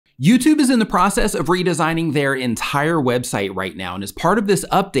YouTube is in the process of redesigning their entire website right now, and as part of this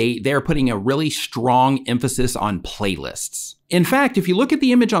update, they're putting a really strong emphasis on playlists. In fact, if you look at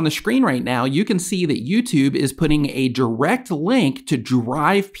the image on the screen right now, you can see that YouTube is putting a direct link to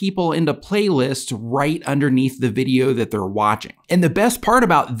drive people into playlists right underneath the video that they're watching. And the best part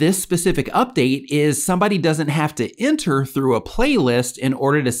about this specific update is somebody doesn't have to enter through a playlist in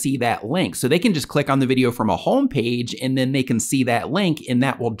order to see that link. So they can just click on the video from a home page and then they can see that link and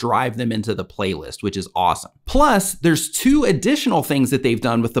that will drive them into the playlist, which is awesome. Plus, there's two additional things that they've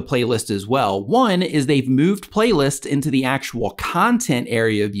done with the playlist as well. One is they've moved playlists into the actual content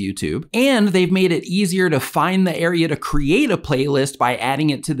area of YouTube, and they've made it easier to find the area to create a playlist by adding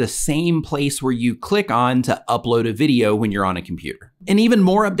it to the same place where you click on to upload a video when you're on a computer. And even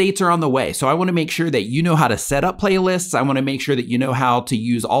more updates are on the way. So I want to make sure that you know how to set up playlists. I want to make sure that you know how to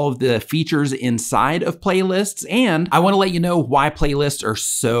use all of the features inside of playlists. And I want to let you know why playlists are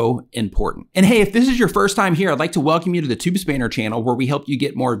so important. And hey, if this is your first time here, I'd like to welcome you to the TubeSpanner channel, where we help you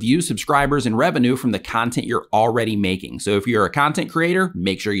get more views, subscribers, and revenue from the content you're already making. So if you're a content creator,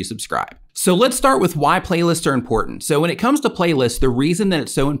 make sure you subscribe. So let's start with why playlists are important. So when it comes to playlists, the reason that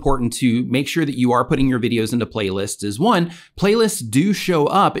it's so important to make sure that you are putting your videos into playlists is, one, playlists do show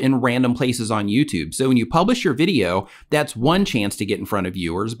up in random places on YouTube. So when you publish your video, that's one chance to get in front of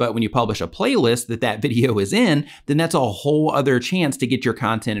viewers. But when you publish a playlist that video is in, then that's a whole other chance to get your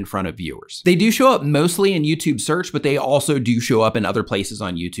content in front of viewers. They do show up mostly in YouTube search, but they also do show up in other places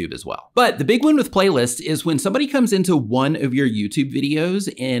on YouTube as well. But the big one with playlists is when somebody comes into one of your YouTube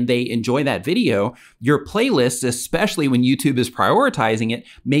videos and they enjoy that video, your playlist, especially when YouTube is prioritizing it,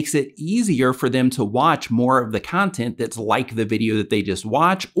 makes it easier for them to watch more of the content that's like the video that they just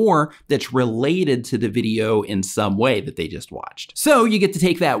watched, or that's related to the video in some way that they just watched. So you get to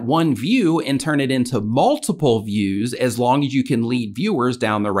take that one view and turn it into multiple views, as long as you can lead viewers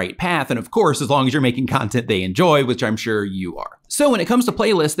down the right path. And of course, as long as you're making content they enjoy, which I'm sure you are. So when it comes to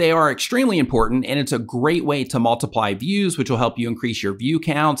playlists, they are extremely important, and it's a great way to multiply views, which will help you increase your view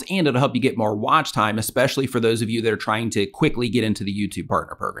counts, and it'll help you get more watch time, especially for those of you that are trying to quickly get into the YouTube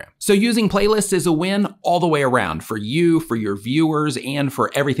Partner Program. So using playlists is a win all the way around for you, for your viewers, and for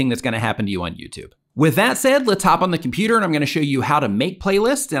everything that's going to happen to you on YouTube. With that said, let's hop on the computer and I'm going to show you how to make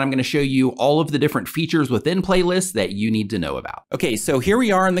playlists, and I'm going to show you all of the different features within playlists that you need to know about. Okay, so here we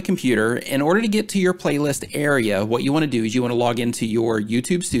are on the computer. In order to get to your playlist area, what you want to do is you want to log into your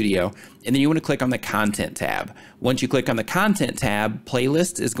YouTube Studio, and then you want to click on the Content tab. Once you click on the Content tab,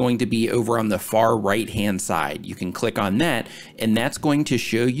 Playlist is going to be over on the far right-hand side. You can click on that, and that's going to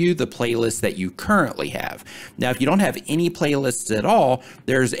show you the playlists that you currently have. Now, if you don't have any playlists at all,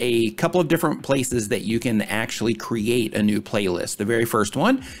 there's a couple of different places that you can actually create a new playlist. The very first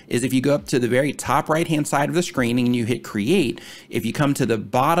one is if you go up to the very top right-hand side of the screen and you hit Create. If you come to the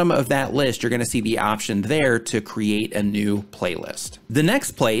bottom of that list, you're going to see the option there to create a new playlist. The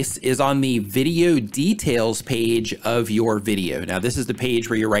next place is on the video details page of your video. Now, this is the page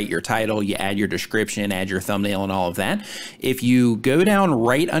where you write your title, you add your description, add your thumbnail, and all of that. If you go down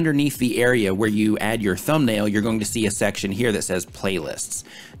right underneath the area where you add your thumbnail, you're going to see a section here that says Playlists.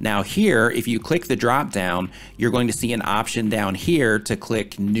 Now here, if you click the drop down, you're going to see an option down here to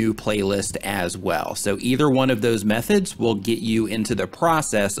click New Playlist as well. So either one of those methods will get you into the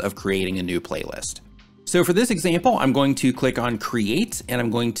process of creating a new playlist. So for this example, I'm going to click on Create, and I'm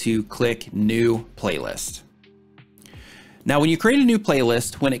going to click New Playlist. Now, when you create a new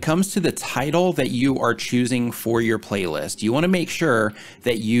playlist, when it comes to the title that you are choosing for your playlist, you want to make sure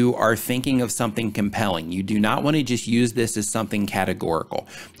that you are thinking of something compelling. You do not want to just use this as something categorical.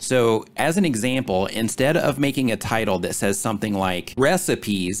 So as an example, instead of making a title that says something like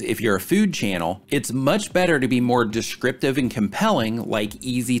recipes, if you're a food channel, it's much better to be more descriptive and compelling, like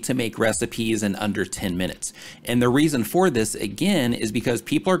easy to make recipes in under 10 minutes. And the reason for this, again, is because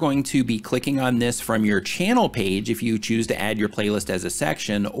people are going to be clicking on this from your channel page if you choose to add your playlist as a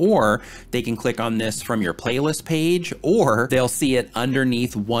section, or they can click on this from your playlist page, or they'll see it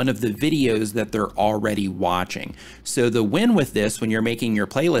underneath one of the videos that they're already watching. So the win with this, when you're making your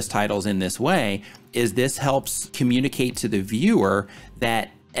playlist titles in this way, is this helps communicate to the viewer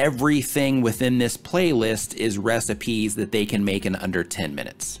that everything within this playlist is recipes that they can make in under 10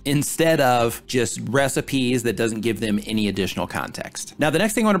 minutes, instead of just recipes that doesn't give them any additional context. Now, the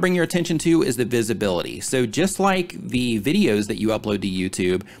next thing I want to bring your attention to is the visibility. So just like the videos that you upload to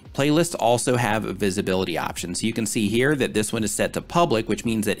YouTube, playlists also have a visibility option. So you can see here that this one is set to public, which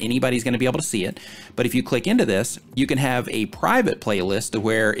means that anybody's going to be able to see it. But if you click into this, you can have a private playlist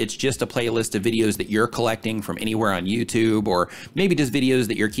where it's just a playlist of videos that you're collecting from anywhere on YouTube, or maybe just videos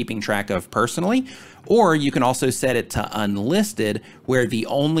that you're keeping track of personally, or you can also set it to unlisted, where the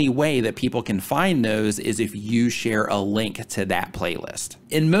only way that people can find those is if you share a link to that playlist.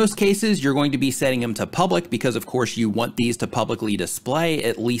 In most cases, you're going to be setting them to public because of course you want these to publicly display,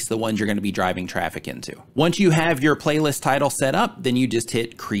 at least the ones you're going to be driving traffic into. Once you have your playlist title set up, then you just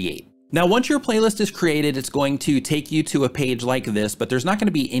hit create. Now, once your playlist is created, it's going to take you to a page like this, but there's not going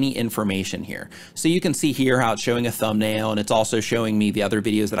to be any information here. So you can see here how it's showing a thumbnail, and it's also showing me the other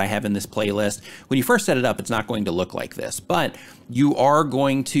videos that I have in this playlist. When you first set it up, it's not going to look like this, but you are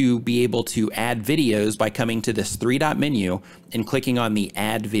going to be able to add videos by coming to this three-dot menu and clicking on the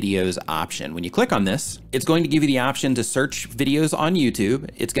add videos option. When you click on this, it's going to give you the option to search videos on YouTube.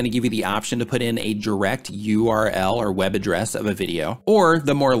 It's going to give you the option to put in a direct URL or web address of a video, or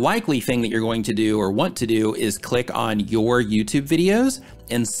the more likely thing that you're going to do or want to do is click on your YouTube videos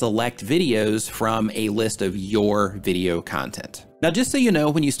and select videos from a list of your video content. Now, just so you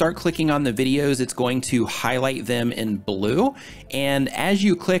know, when you start clicking on the videos, it's going to highlight them in blue. And as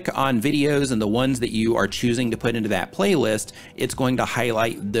you click on videos and the ones that you are choosing to put into that playlist, it's going to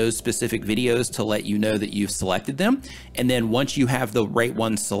highlight those specific videos to let you know that you've selected them. And then once you have the right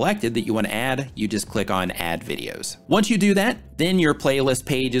ones selected that you want to add, you just click on add videos. Once you do that, then your playlist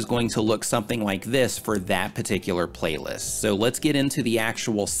page is going to look something like this for that particular playlist. So let's get into the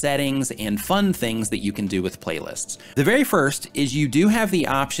actual settings and fun things that you can do with playlists. The very first is you do have the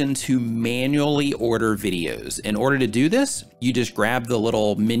option to manually order videos. In order to do this, you just grab the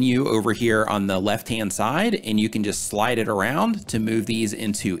little menu over here on the left-hand side, and you can just slide it around to move these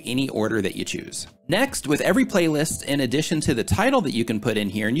into any order that you choose. Next, with every playlist, in addition to the title that you can put in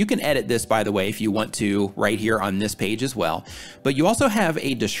here, and you can edit this, by the way, if you want to, right here on this page as well, but you also have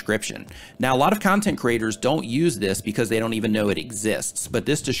a description. Now, a lot of content creators don't use this because they don't even know it exists, but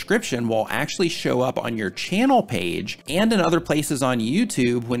this description will actually show up on your channel page and in other places on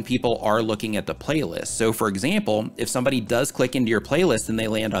YouTube when people are looking at the playlist. So for example, if somebody does click into your playlist and they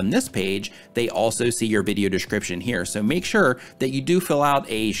land on this page, they also see your video description here. So make sure that you do fill out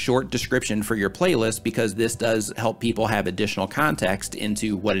a short description for your playlist, because this does help people have additional context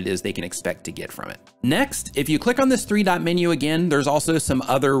into what it is they can expect to get from it. Next, if you click on this three-dot menu again, there's also some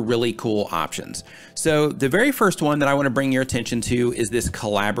other really cool options. So the very first one that I want to bring your attention to is this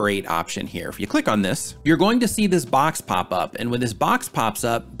collaborate option here. If you click on this, you're going to see this box pop up. And when this box pops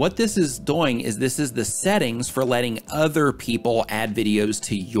up, what this is doing is this is the settings for letting other people add videos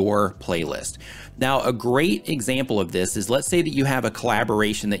to your playlist. Now, a great example of this is, let's say that you have a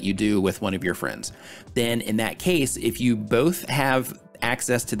collaboration that you do with one of your friends. Then in that case, if you both have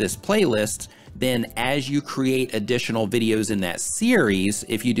access to this playlist, then as you create additional videos in that series,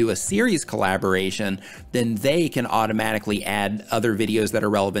 if you do a series collaboration, then they can automatically add other videos that are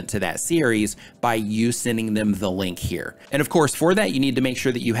relevant to that series by you sending them the link here. And of course, for that, you need to make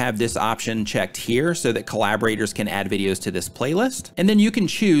sure that you have this option checked here so that collaborators can add videos to this playlist. And then you can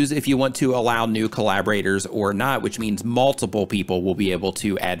choose if you want to allow new collaborators or not, which means multiple people will be able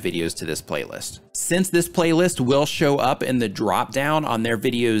to add videos to this playlist. Since this playlist will show up in the drop down on their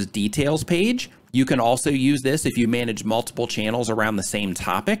videos details page, you can also use this if you manage multiple channels around the same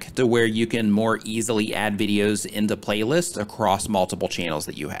topic, to where you can more easily add videos into playlists across multiple channels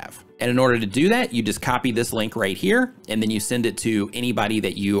that you have. And in order to do that, you just copy this link right here, and then you send it to anybody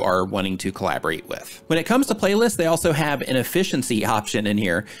that you are wanting to collaborate with. When it comes to playlists, they also have an efficiency option in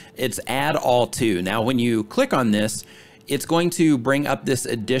here. It's add all to. Now, when you click on this, it's going to bring up this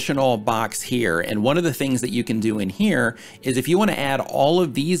additional box here. And one of the things that you can do in here is, if you want to add all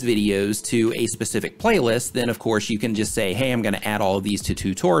of these videos to a specific playlist, then of course you can just say, hey, I'm going to add all of these to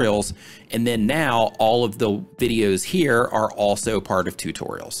tutorials. And then now all of the videos here are also part of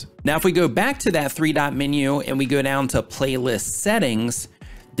tutorials. Now, if we go back to that three-dot menu and we go down to playlist settings,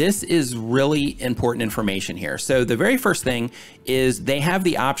 this is really important information here. So the very first thing is they have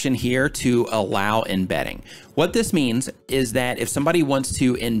the option here to allow embedding. What this means is that if somebody wants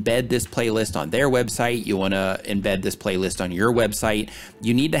to embed this playlist on their website, you want to embed this playlist on your website,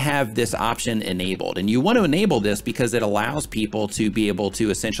 you need to have this option enabled. And you want to enable this because it allows people to be able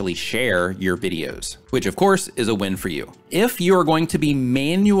to essentially share your videos, which of course is a win for you. If you're going to be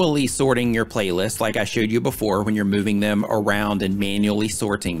manually sorting your playlist, like I showed you before, when you're moving them around and manually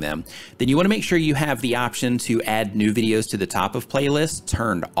sorting them, then you want to make sure you have the option to add new videos to the top of playlists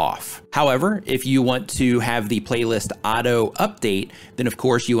turned off. However, if you want to have the playlist auto update, then of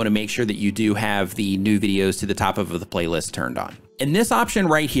course you want to make sure that you do have the new videos to the top of the playlist turned on. And this option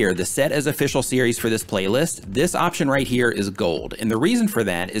right here, the set as official series for this playlist, this option right here is gold. And the reason for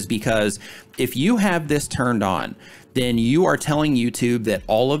that is because if you have this turned on, then you are telling YouTube that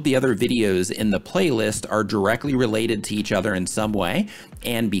all of the other videos in the playlist are directly related to each other in some way.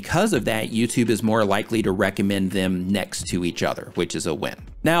 And because of that, YouTube is more likely to recommend them next to each other, which is a win.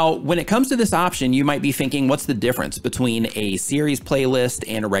 Now, when it comes to this option, you might be thinking, what's the difference between a series playlist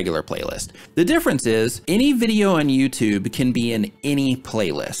and a regular playlist? The difference is any video on YouTube can be in any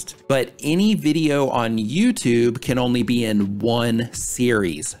playlist, but any video on YouTube can only be in one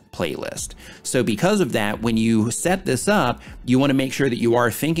series playlist. So because of that, when you set this up, you want to make sure that you are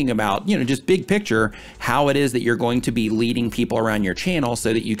thinking about, just big picture, how it is that you're going to be leading people around your channel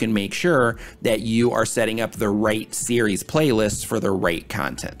so that you can make sure that you are setting up the right series playlists for the right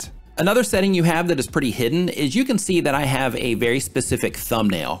content. Another setting you have that is pretty hidden is you can see that I have a very specific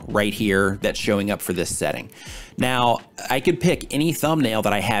thumbnail right here that's showing up for this setting. Now, I could pick any thumbnail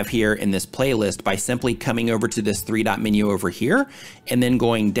that I have here in this playlist by simply coming over to this 3-dot menu over here and then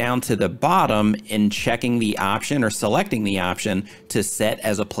going down to the bottom and checking the option or selecting the option to set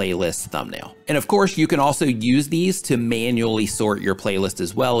as a playlist thumbnail. And of course, you can also use these to manually sort your playlist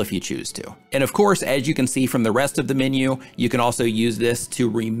as well if you choose to. And of course, as you can see from the rest of the menu, you can also use this to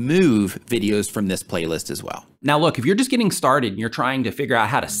remove videos from this playlist as well. Now look, if you're just getting started and you're trying to figure out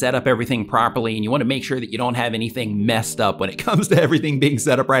how to set up everything properly and you want to make sure that you don't have anything messed up when it comes to everything being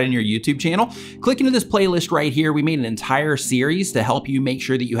set up right in your YouTube channel, click into this playlist right here. We made an entire series to help you make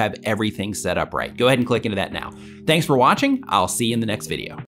sure that you have everything set up right. Go ahead and click into that now. Thanks for watching. I'll see you in the next video.